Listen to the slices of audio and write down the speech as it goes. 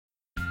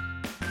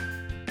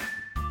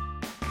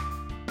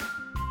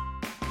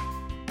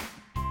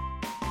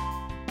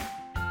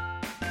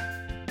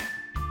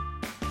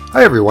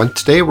Hi everyone,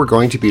 today we're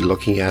going to be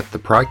looking at the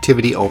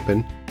Productivity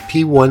Open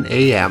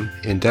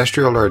P1AM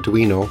Industrial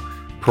Arduino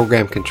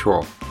Program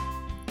Control.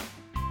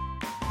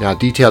 Now,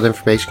 detailed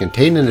information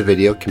contained in the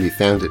video can be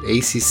found at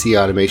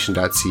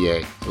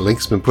accautomation.ca. The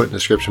link's been put in the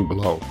description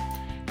below.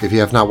 If you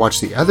have not watched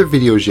the other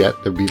videos yet,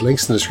 there will be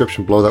links in the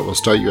description below that will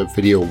start you at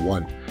video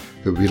 1.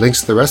 There will be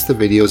links to the rest of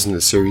the videos in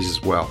the series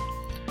as well.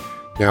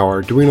 Now,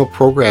 Arduino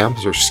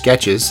programs or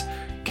sketches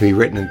can be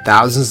written in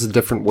thousands of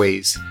different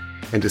ways.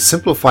 And to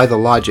simplify the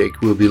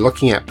logic, we'll be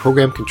looking at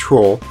program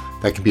control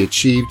that can be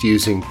achieved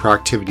using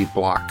productivity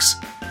blocks.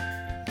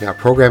 Now,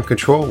 program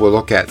control will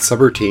look at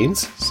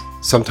subroutines,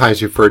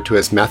 sometimes referred to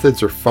as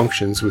methods or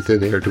functions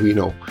within the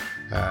Arduino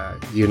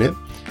unit,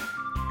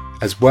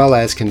 as well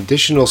as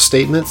conditional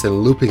statements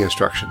and looping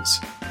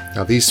instructions.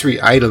 Now, these three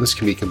items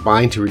can be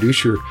combined to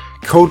reduce your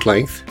code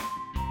length,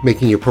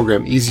 making your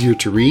program easier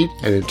to read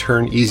and in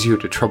turn easier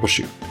to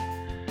troubleshoot.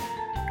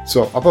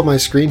 So up on my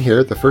screen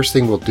here, the first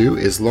thing we'll do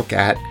is look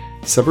at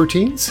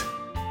subroutines.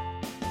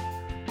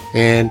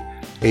 And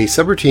a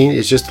subroutine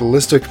is just a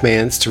list of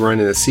commands to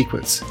run in a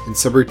sequence, and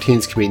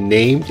subroutines can be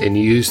named and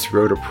used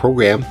throughout a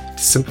program to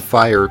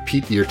simplify or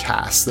repeat your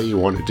tasks that you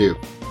want to do.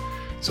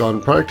 So on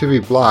productivity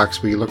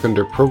blocks, we look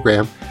under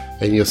program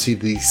and you'll see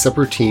the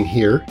subroutine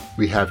here.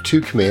 We have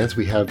two commands.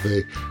 We have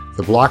the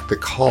block to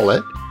call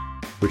it,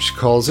 which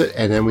calls it,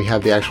 and then we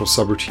have the actual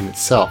subroutine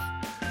itself.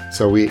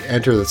 So we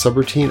enter the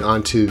subroutine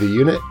onto the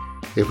unit.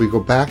 If we go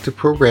back to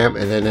program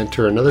and then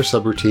enter another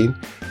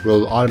subroutine,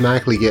 we'll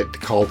automatically get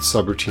called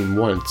subroutine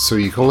 1. So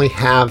you can only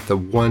have the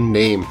one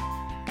name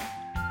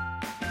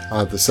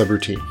of the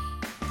subroutine.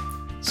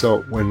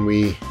 So when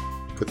we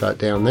put that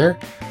down there,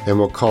 then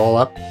we'll call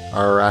up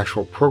our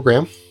actual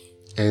program,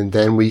 and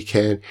then we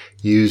can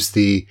use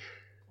the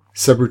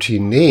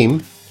subroutine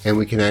name and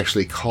we can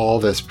actually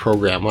call this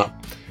program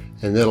up,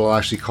 and it'll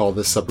actually call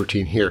this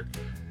subroutine here.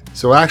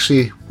 So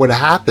actually what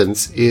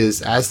happens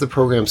is as the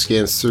program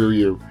scans through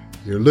your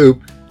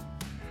loop,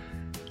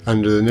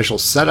 under the initial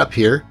setup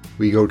here,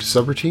 we go to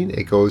subroutine,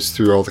 it goes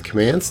through all the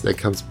commands, then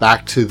comes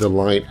back to the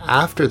line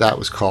after that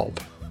was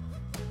called.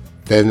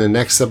 Then the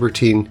next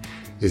subroutine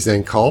is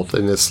then called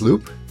in this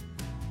loop.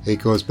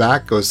 It goes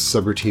back, goes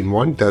to subroutine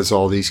 1, does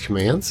all these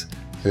commands,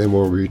 and then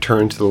we'll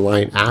return to the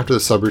line after the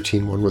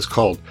subroutine 1 was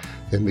called.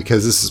 Then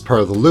because this is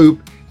part of the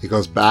loop, it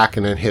goes back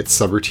and then hits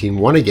subroutine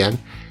 1 again,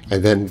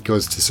 and then it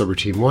goes to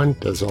subroutine 1,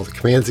 does all the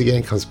commands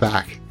again, comes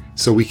back.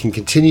 So we can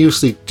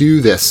continuously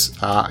do this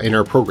in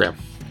our program.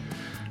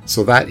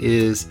 So that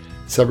is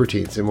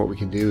subroutines, and what we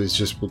can do is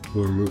just we'll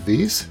remove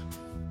these.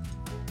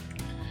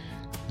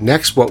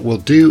 Next, what we'll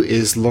do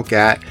is look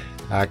at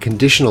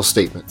conditional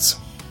statements.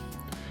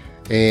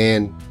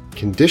 And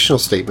conditional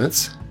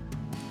statements,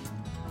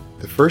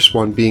 the first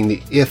one being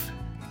the if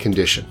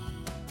condition.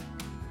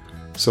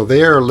 So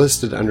they are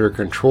listed under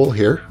control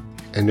here,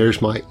 and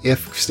there's my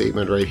if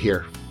statement right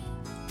here.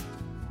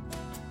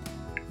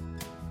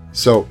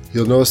 So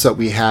you'll notice that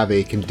we have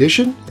a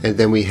condition and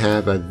then we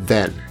have a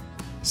then.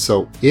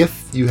 So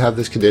if you have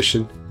this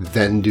condition,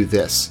 then do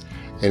this.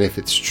 And if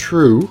it's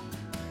true,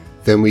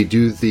 then we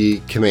do the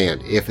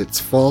command. If it's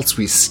false,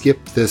 we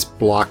skip this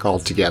block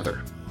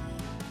altogether.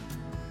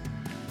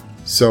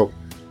 So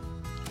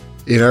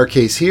in our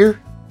case here,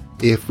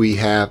 if we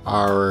have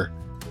our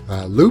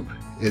loop,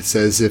 it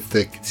says if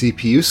the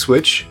CPU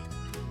switch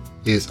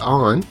is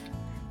on,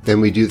 then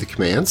we do the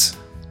commands.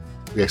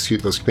 We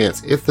execute those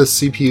commands. If the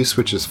CPU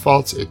switch is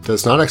false, it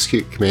does not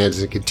execute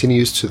commands and it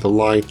continues to the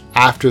line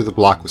after the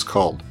block was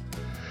called.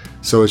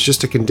 So it's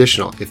just a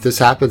conditional. If this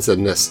happens,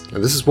 then this.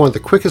 And this is one of the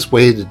quickest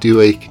ways to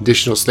do a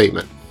conditional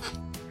statement.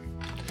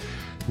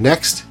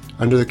 Next,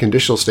 under the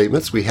conditional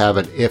statements, we have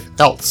an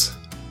if-else.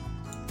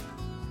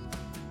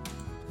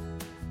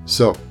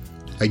 So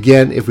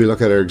again, if we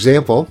look at our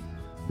example,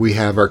 we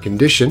have our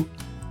condition.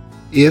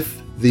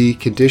 If the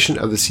condition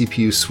of the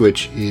CPU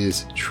switch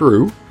is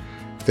true,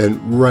 then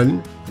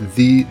run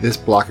this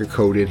block of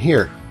code in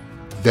here.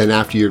 Then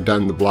after you've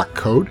done the block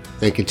code,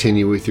 then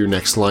continue with your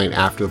next line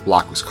after the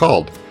block was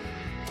called.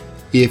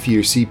 If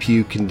your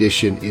CPU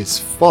condition is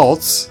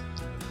false,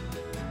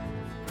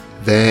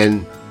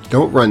 then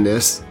don't run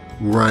this,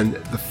 run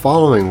the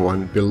following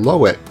one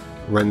below it.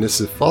 Run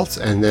this as false,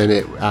 and then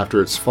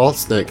after it's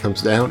false, then it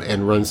comes down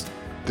and runs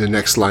the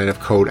next line of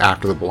code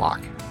after the block.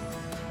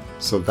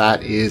 So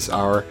that is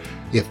our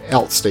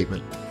if-else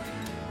statement.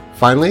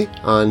 Finally,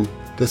 on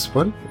this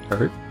one,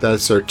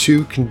 that's our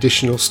two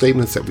conditional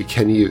statements that we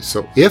can use.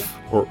 So if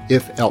or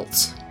if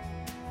else.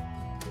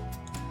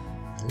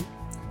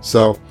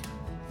 So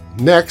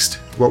next,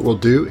 what we'll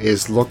do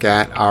is look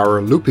at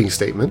our looping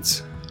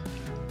statements.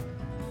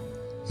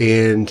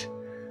 And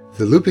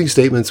the looping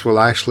statements will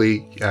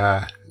actually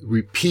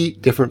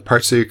repeat different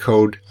parts of your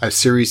code a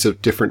series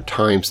of different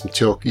times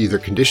until either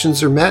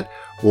conditions are met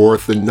or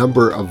if the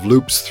number of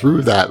loops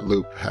through that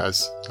loop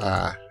has,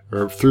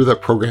 or through the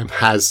program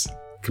has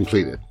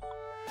completed.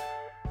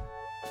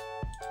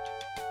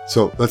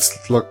 So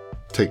let's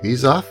take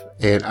these off,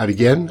 and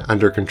again,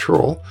 under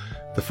control,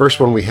 the first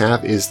one we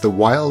have is the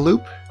while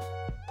loop.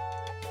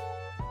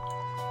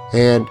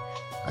 And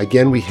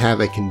again, we have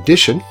a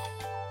condition.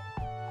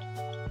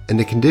 And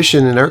the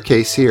condition in our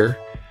case here,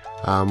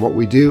 what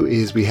we do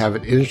is we have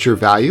an integer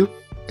value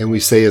and we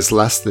say is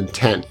less than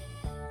 10.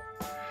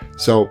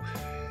 So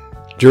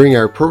during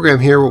our program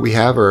here, what we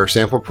have, or our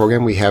sample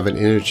program, we have an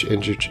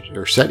integer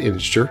or set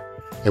integer,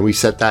 and we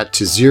set that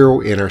to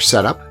 0 in our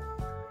setup.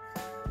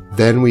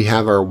 Then we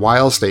have our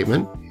while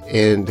statement,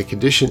 and the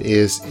condition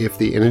is if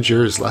the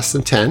integer is less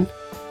than 10.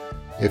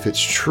 If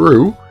it's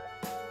true,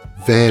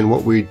 then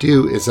what we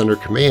do is under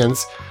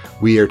commands,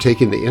 we are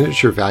taking the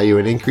integer value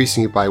and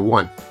increasing it by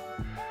 1.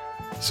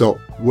 So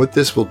what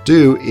this will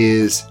do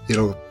is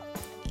it'll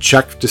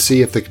check to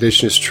see if the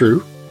condition is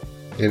true.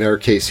 In our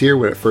case here,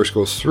 when it first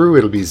goes through,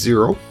 it'll be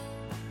 0.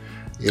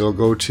 It'll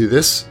go to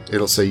this,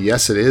 it'll say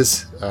yes it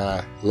is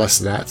less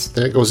than that. So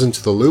then it goes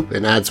into the loop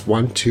and adds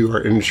 1 to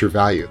our integer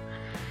value.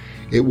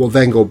 It will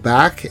then go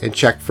back and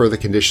check for the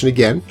condition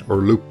again, or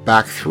loop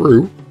back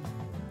through,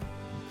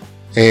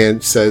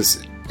 and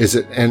says, is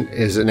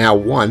it now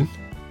 1?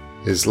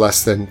 Is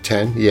less than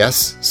 10?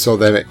 Yes. So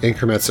then it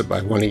increments it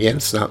by 1 again.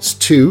 So now it's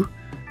 2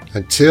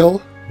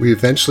 until we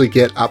eventually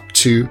get up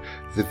to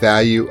the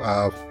value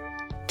of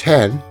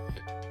 10.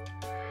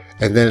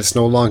 And then it's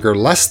no longer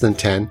less than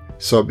 10,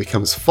 so it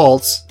becomes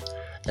false.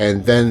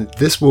 And then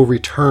this will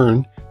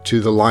return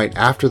to the line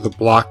after the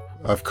block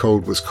of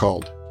code was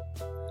called.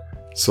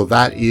 So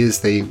that is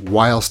the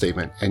while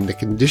statement, and the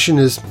condition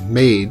is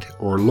made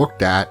or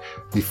looked at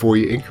before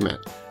you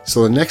increment.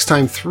 So the next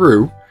time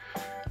through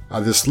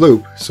this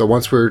loop, so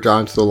once we're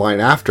down to the line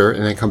after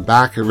and then come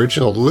back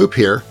original loop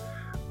here,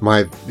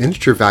 my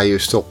integer value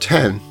is still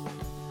 10.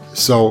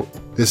 So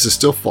this is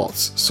still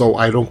false. So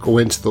I don't go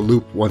into the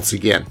loop once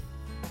again.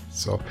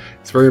 So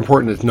it's very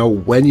important to know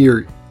when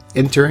you're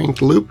entering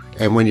the loop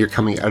and when you're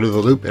coming out of the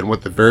loop, and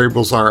what the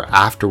variables are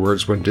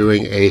afterwards when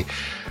doing a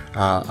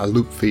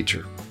loop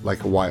feature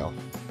like a while.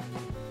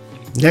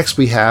 Next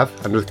we have,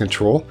 under the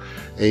control,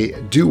 a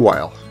do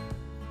while.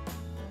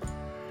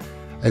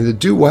 And the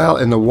do while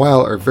and the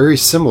while are very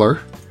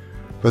similar,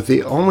 but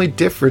the only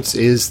difference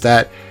is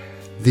that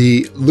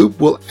the loop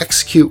will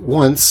execute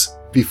once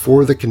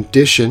before the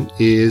condition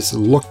is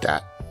looked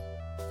at.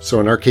 So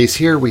in our case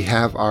here, we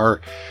have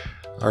our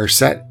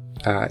set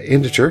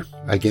integer.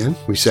 Again,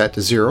 we set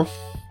to 0.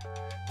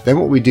 Then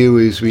what we do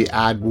is we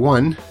add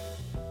 1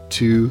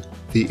 to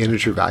the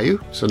integer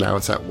value. So now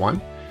it's at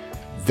 1.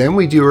 Then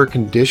we do our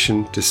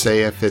condition to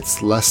say if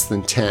it's less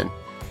than 10.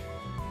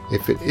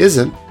 If it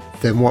isn't,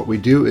 then what we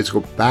do is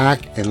go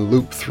back and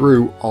loop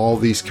through all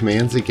these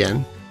commands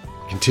again,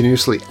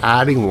 continuously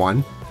adding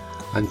 1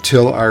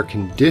 until our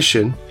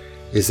condition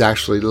is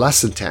actually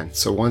less than 10.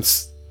 So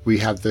once we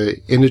have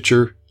the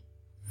integer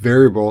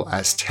variable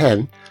as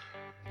 10,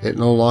 it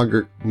no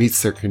longer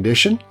meets their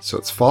condition, so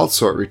it's false,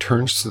 so it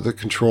returns to the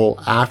control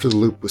after the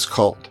loop was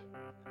called.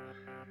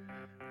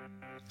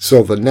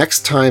 So the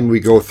next time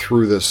we go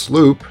through this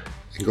loop,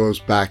 it goes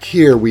back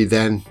here, we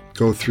then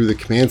go through the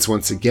commands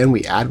once again,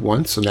 we add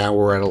 1, so now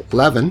we're at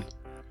 11.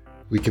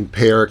 We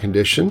compare our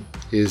condition,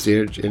 is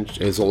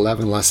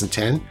 11 less than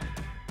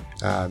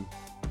 10?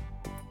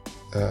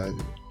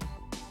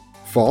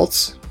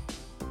 False.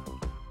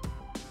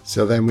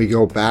 So then we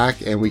go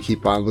back and we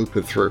keep on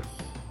looping through.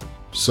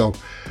 So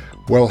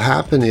what'll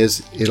happen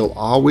is it'll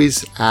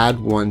always add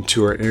 1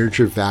 to our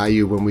integer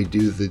value when we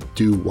do the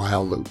do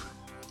while loop.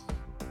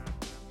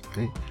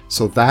 Okay.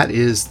 So that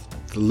is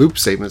the loop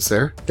statements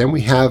there. Then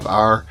we have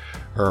our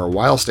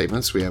while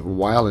statements. We have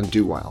while and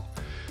do while.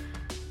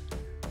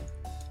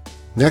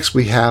 Next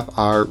we have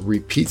our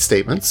repeat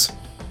statements.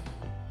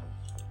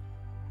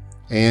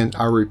 And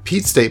our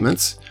repeat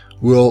statements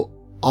will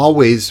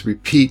always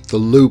repeat the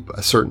loop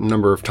a certain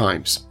number of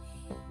times.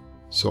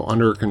 So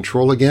under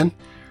control again,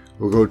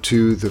 we'll go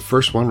to the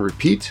first one,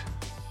 repeat.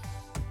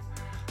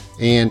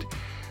 And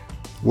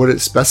what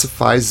it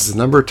specifies is the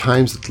number of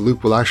times that the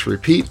loop will actually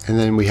repeat, and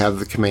then we have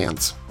the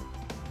commands.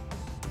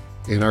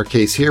 In our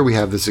case here, we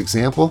have this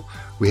example.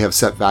 We have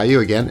set value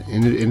again,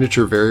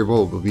 integer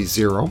variable will be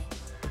 0.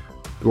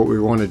 What we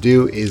want to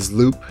do is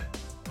loop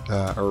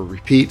or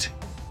repeat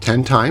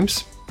 10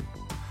 times.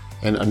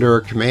 And under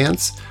our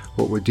commands,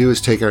 what we do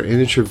is take our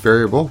integer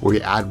variable,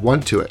 we add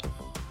 1 to it.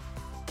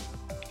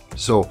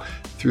 So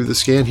through the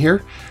scan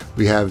here,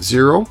 we have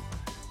 0.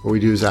 What we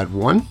do is add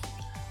 1.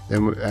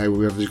 Then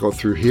we have to go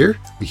through here.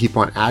 We keep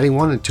on adding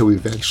 1 until we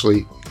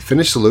eventually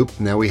finish the loop.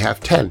 Now we have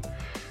 10.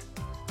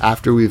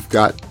 After we've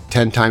got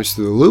 10 times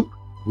through the loop,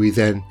 we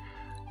then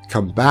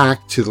come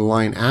back to the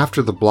line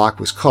after the block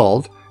was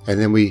called, and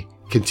then we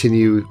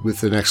continue with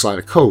the next line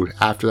of code.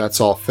 After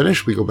that's all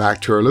finished, we go back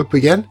to our loop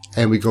again,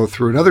 and we go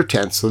through another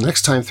 10. So the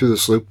next time through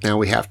this loop, now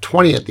we have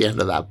 20 at the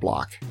end of that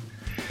block.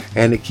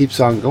 And it keeps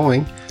on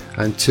going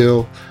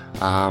until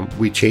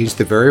we change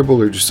the variable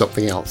or do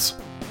something else.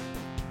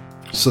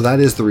 So that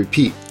is the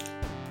repeat.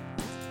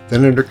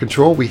 Then under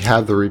control, we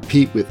have the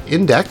repeat with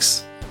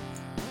index.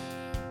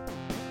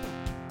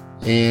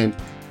 And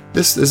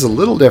this is a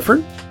little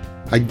different.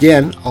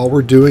 Again, all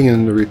we're doing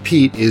in the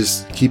repeat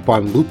is keep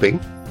on looping.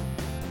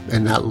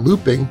 And that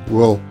looping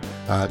will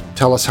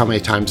tell us how many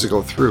times to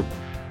go through.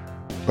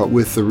 but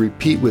with the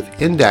repeat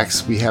with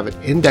index, we have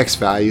an index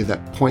value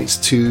that points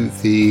to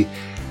the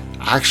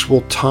actual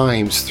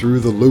times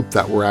through the loop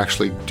that we're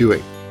actually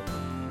doing.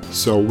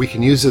 So we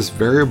can use this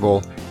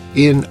variable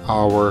in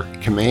our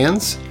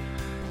commands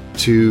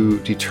to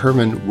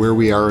determine where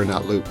we are in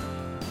that loop.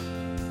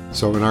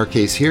 So in our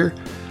case here,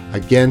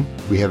 again,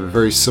 we have a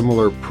very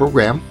similar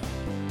program.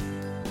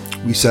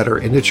 We set our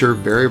integer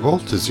variable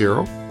to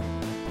 0.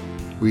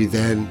 We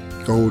then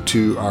go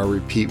to our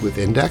repeat with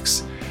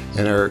index,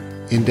 and our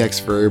index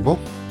variable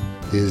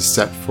is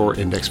set for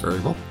index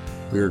variable.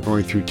 We are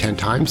going through 10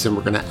 times, and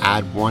we're going to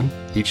add 1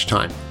 each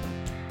time.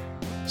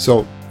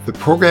 So the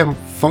program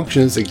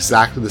functions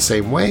exactly the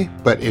same way,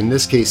 but in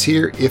this case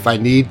here, if I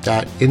need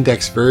that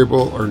index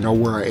variable or know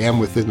where I am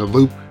within the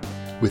loop,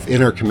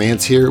 within our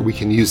commands here, we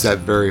can use that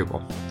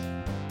variable.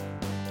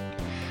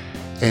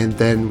 And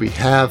then we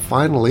have,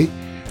 finally,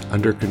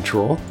 under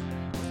control,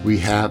 we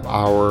have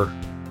our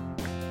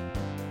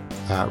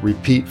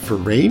repeat for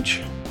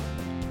range.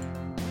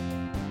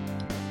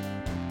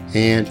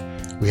 And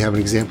we have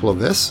an example of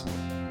this.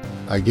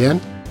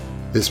 Again,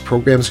 this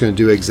program is going to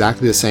do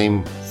exactly the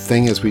same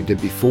thing as we did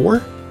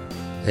before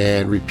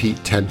and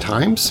repeat 10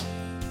 times.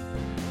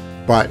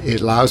 But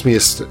it allows me to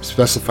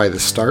specify the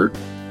start,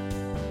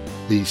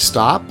 the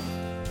stop,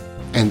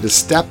 and the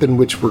step in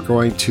which we're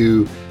going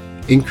to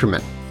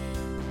increment.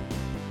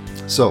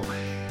 So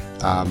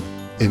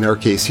in our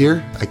case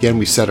here, again,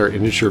 we set our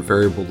integer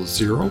variable to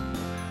 0.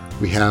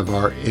 We have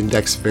our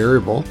index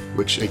variable,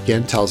 which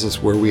again tells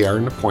us where we are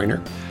in the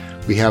pointer.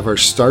 We have our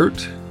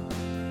start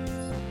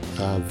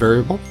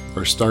variable,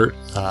 or start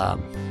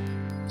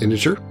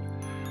integer.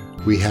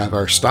 We have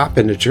our stop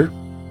integer.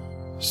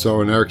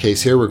 So in our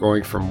case here, we're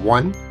going from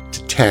 1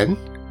 to 10.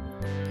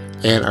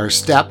 And our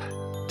step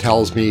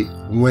tells me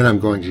when I'm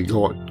going to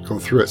go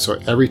through it. So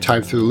every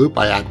time through the loop,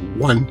 I add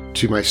 1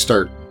 to my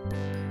start.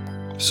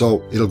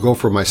 So it'll go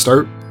from my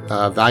start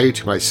value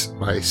to my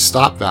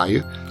stop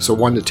value. So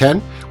 1 to 10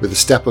 with a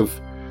step of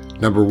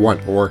number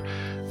 1, or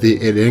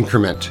an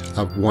increment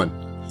of 1.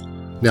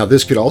 Now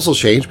this could also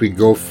change. We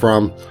go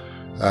from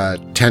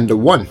 10 to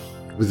 1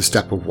 with a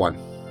step of 1,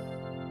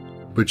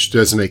 which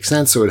doesn't make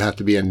sense, so it'd have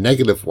to be a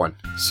negative 1.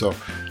 So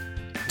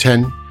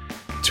 10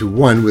 to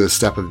 1 with a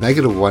step of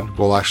negative 1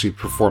 will actually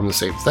perform the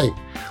same thing.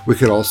 We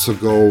could also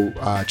go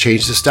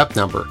change the step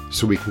number,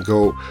 so we can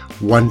go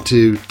 1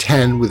 to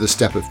 10 with a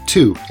step of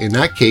 2. In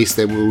that case,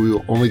 then we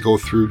will only go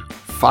through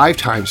 5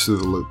 times through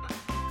the loop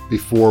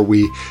before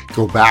we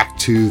go back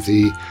to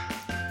the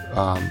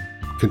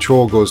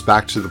control goes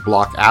back to the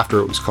block after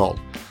it was called.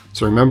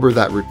 So remember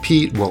that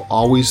repeat will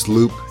always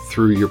loop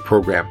through your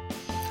program,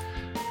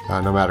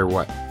 no matter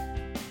what.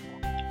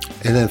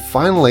 And then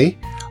finally,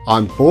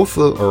 on both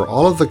or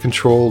all of the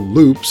control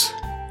loops,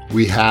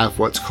 we have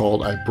what's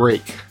called a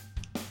break.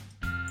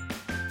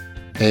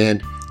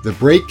 And the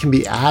break can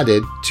be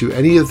added to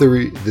any of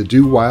the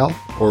do while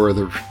or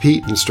the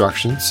repeat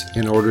instructions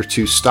in order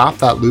to stop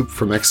that loop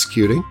from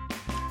executing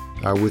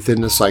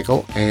within the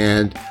cycle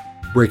and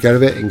break out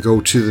of it and go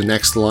to the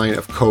next line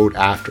of code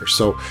after.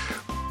 So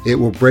it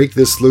will break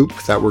this loop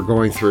that we're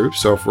going through.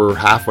 So if we're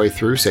halfway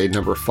through, say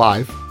number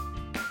 5,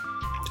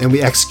 and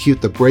we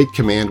execute the break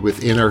command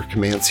within our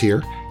commands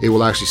here, it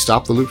will actually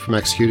stop the loop from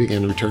executing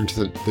and return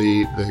to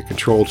the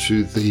control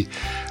to the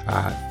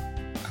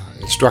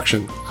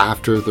instruction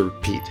after the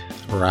repeat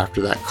or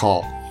after that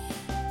call.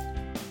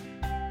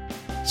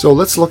 So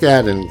let's look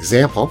at an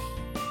example.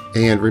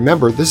 And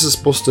remember, this is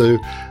supposed to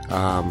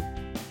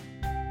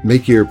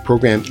make your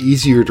program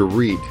easier to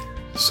read.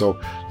 So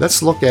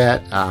let's look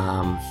at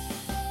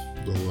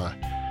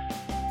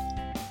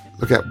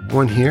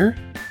one here.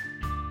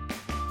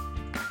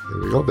 There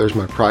we go. There's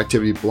my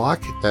productivity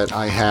block that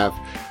I have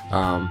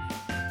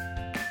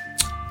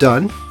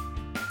done.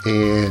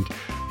 And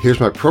here's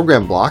my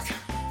program block.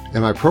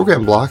 And my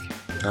program block,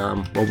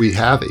 what we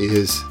have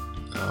is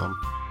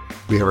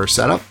we have our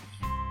setup,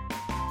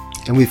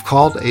 and we've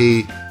called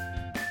a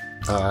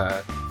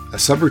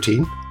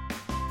subroutine,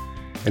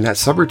 and that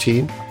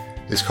subroutine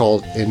is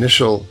called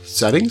initial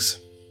settings.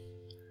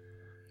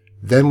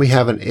 Then we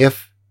have an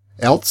if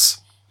else.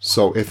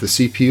 So if the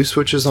CPU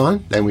switch is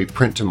on, then we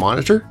print to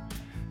monitor.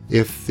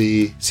 If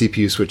the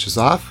CPU switch is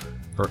off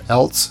or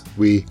else,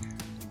 we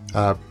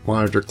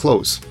monitor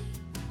close.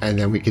 And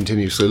then we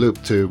continuously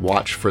loop to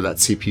watch for that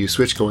CPU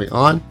switch going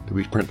on.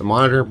 We print the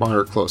monitor,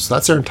 monitor close. So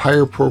that's our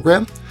entire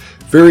program.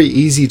 Very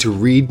easy to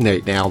read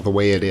right now the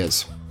way it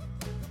is.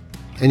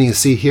 And you can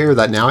see here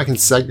that now I can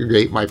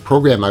segregate my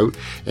program out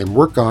and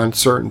work on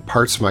certain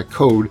parts of my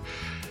code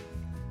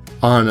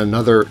on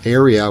another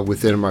area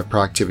within my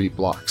productivity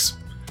blocks.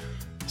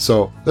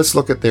 So let's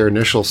look at their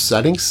initial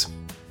settings.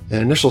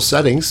 In initial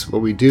settings,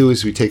 what we do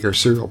is we take our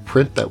serial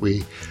print that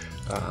we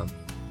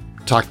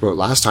talked about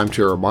last time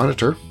to our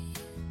monitor.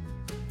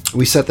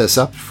 We set this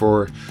up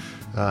for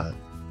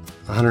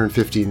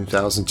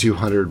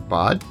 115,200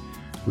 baud.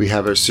 We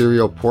have our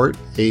serial port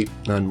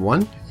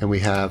 891, and we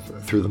have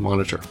through the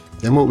monitor.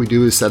 Then what we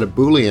do is set a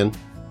Boolean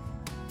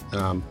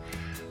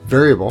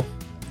variable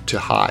to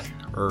high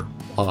or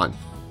on.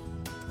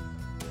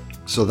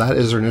 So that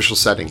is our initial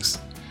settings.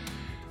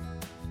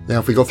 Now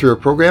if we go through our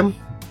program,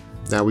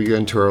 now we go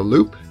into our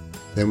loop,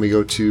 then we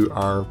go to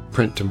our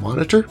print to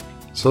monitor.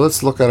 So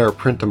let's look at our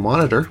print to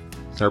monitor.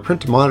 Our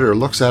print to monitor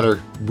looks at our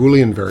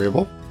Boolean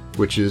variable,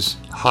 which is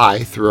high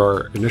through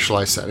our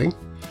initialize setting.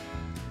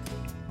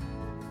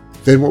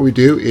 Then what we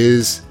do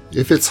is,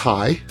 if it's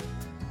high,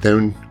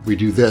 then we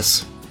do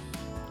this.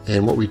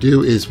 And what we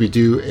do is we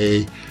do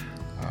a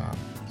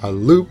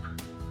loop,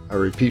 a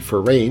repeat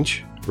for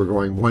range. We're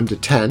going 1 to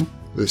 10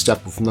 with a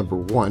step of number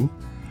 1.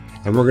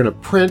 And we're going to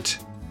print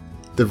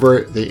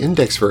the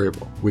index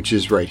variable, which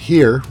is right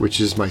here, which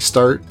is my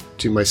start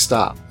to my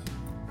stop.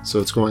 So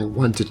it's going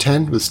 1 to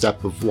 10 with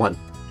step of 1.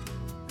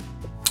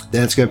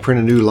 Then it's going to print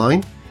a new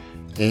line,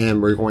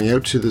 and we're going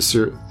out to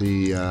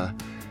the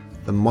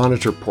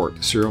monitor port,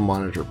 the serial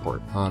monitor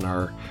port on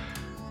our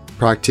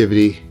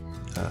productivity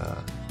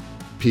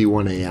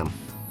P1AM.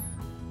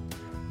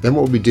 Then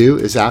what we do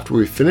is, after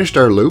we've finished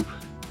our loop,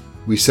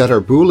 we set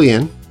our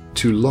Boolean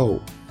to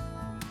low,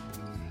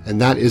 and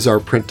that is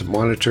our print to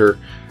monitor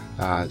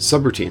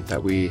subroutine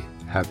that we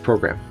have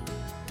programmed.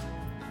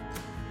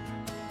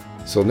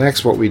 So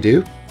next what we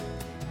do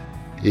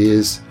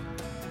is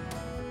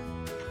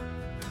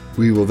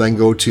we will then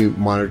go to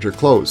monitor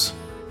close.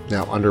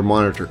 Now under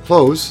monitor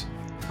close,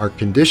 our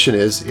condition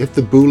is if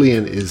the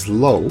Boolean is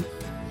low,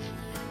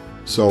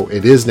 so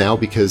it is now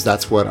because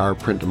that's what our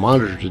print to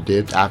monitor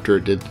did after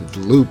it did the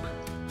loop.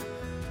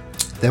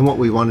 Then what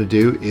we want to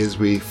do is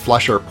we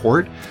flush our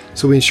port,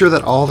 so we ensure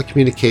that all the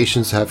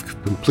communications have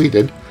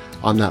completed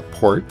on that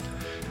port.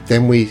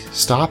 Then we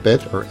stop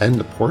it or end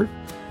the port.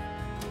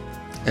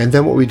 And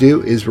then what we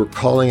do is we're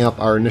calling up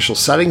our initial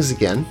settings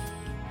again,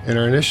 and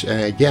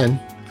again,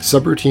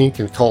 subroutine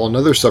can call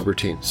another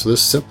subroutine. So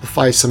this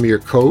simplifies some of your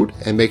code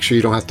and make sure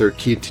you don't have to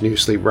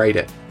continuously write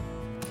it.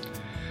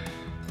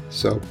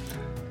 So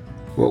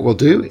what we'll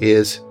do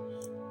is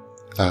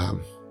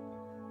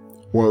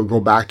we'll go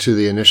back to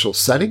the initial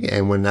setting,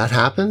 and when that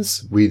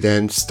happens, we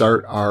then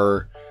start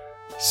our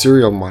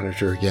serial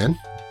monitor again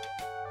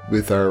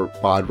with our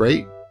baud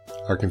rate,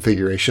 our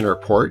configuration, our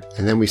port,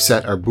 and then we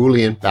set our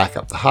Boolean back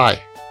up to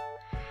high.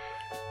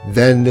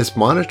 Then this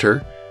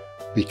monitor,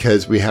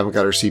 because we haven't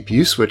got our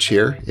CPU switch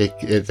here,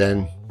 it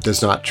then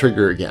does not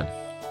trigger again,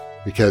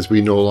 because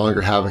we no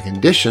longer have a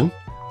condition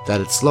that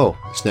it's low.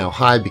 It's now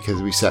high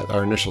because we set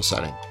our initial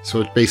setting.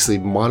 So it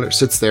basically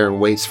sits there and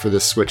waits for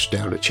this switch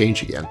down to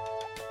change again.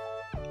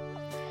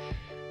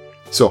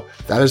 So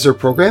that is our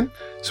program.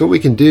 So what we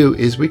can do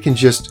is we can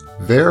just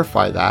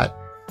verify that,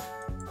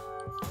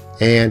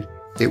 and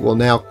it will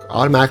now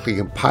automatically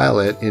compile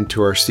it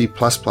into our C++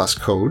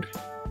 code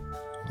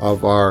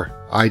of our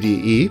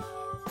IDE.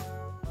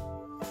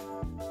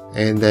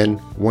 And then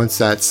once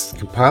that's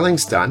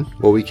compiling's done,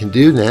 what we can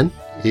do then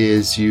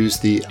is use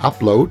the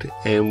upload,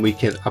 and we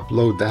can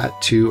upload that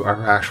to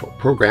our actual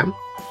program.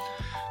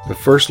 But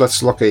first,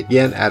 let's look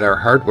again at our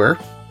hardware.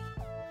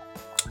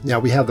 Now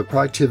we have the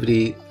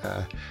productivity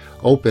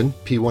open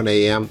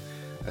P1AM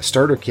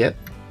starter kit,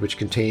 which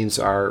contains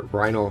our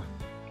Rhino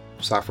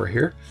software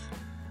here.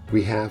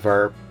 We have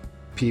our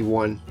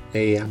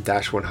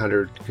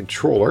P1AM-100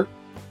 controller,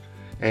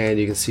 and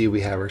you can see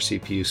we have our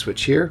CPU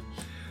switch here.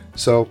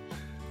 So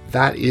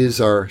that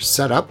is our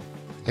setup,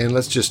 and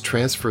let's just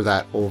transfer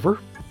that over.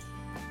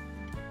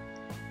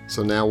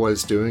 So now what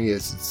it's doing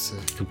is it's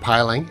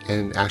compiling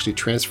and actually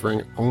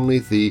transferring only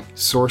the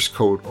source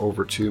code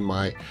over to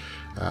my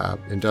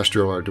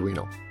industrial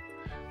Arduino.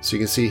 So you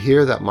can see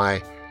here that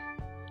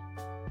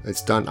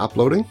it's done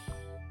uploading.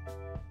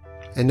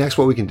 And next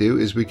what we can do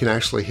is we can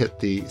actually hit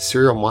the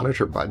serial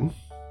monitor button.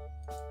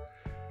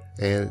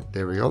 And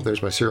there we go,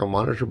 there's my serial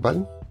monitor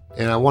button.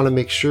 And I want to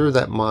make sure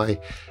that my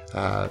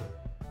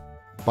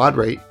baud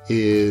rate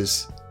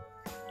is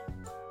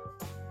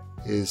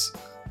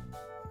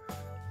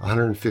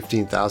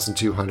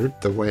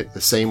 115,200,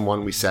 the same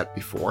one we set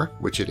before,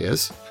 which it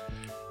is.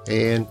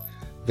 And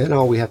then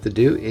all we have to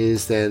do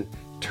is then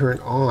turn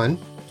on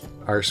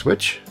our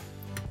switch,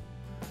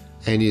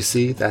 and you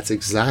see that's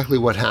exactly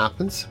what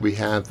happens. We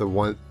have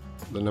the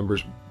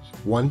numbers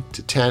 1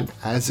 to 10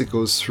 as it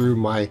goes through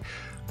my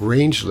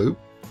range loop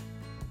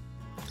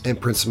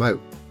and prints them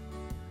out.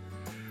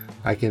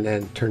 I can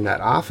then turn that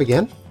off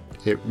again.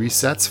 It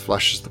resets,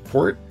 flushes the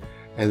port,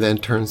 and then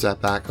turns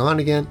that back on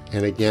again.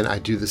 And again, I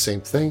do the same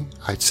thing.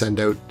 I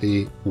send out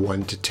the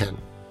 1 to 10.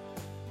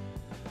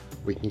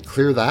 We can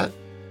clear that.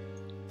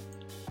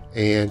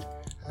 And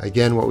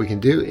again, what we can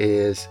do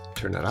is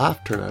turn that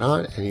off, turn it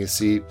on, and you can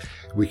see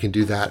we can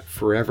do that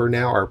forever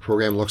now. Our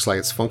program looks like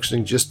it's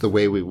functioning just the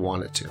way we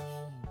want it to.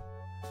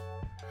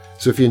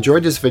 So if you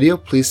enjoyed this video,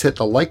 please hit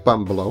the like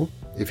button below.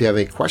 If you have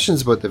any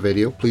questions about the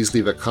video, please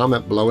leave a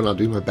comment below and I'll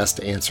do my best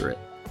to answer it.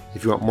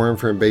 If you want more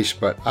information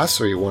about us,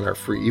 or you want our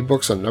free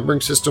ebooks on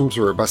numbering systems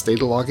or robust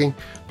data logging,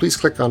 please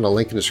click on the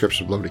link in the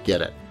description below to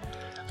get it.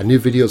 A new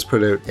video is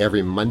put out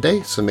every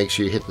Monday, so make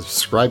sure you hit the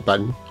subscribe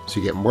button so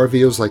you get more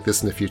videos like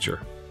this in the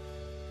future.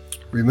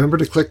 Remember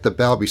to click the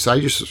bell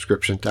beside your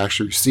subscription to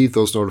actually receive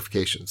those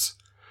notifications.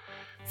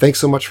 Thanks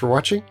so much for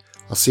watching.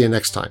 I'll see you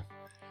next time.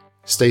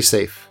 Stay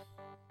safe.